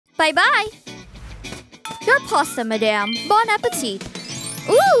Bye-bye. Your pasta, madame. Bon appetit.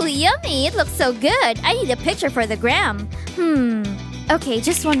 Ooh, yummy. It looks so good. I need a picture for the gram. Okay,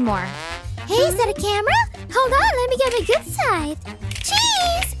 just one more. Hey, is that a camera? Hold on, let me get my good side.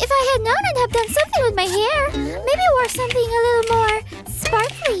 Jeez! If I had known, I'd have done something with my hair. Maybe wore something a little more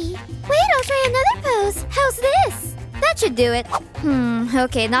sparkly. Wait, I'll try another pose. How's this? That should do it.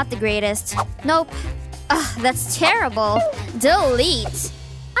 Okay, not the greatest. Nope. Ugh, that's terrible. Delete.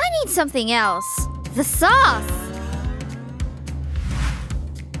 I need something else. The sauce.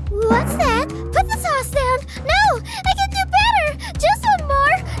 What's that? Put the sauce down. No! I can do better! Just one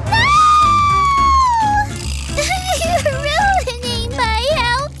more! No! You're ruining my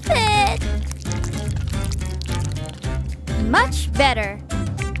outfit! Much better.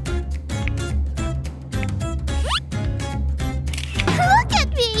 Look at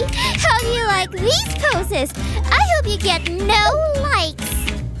me! How do you like these poses? I hope you get no likes.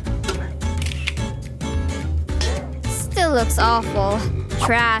 Still looks awful.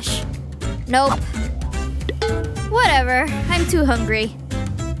 Trash. Nope. Whatever. I'm too hungry.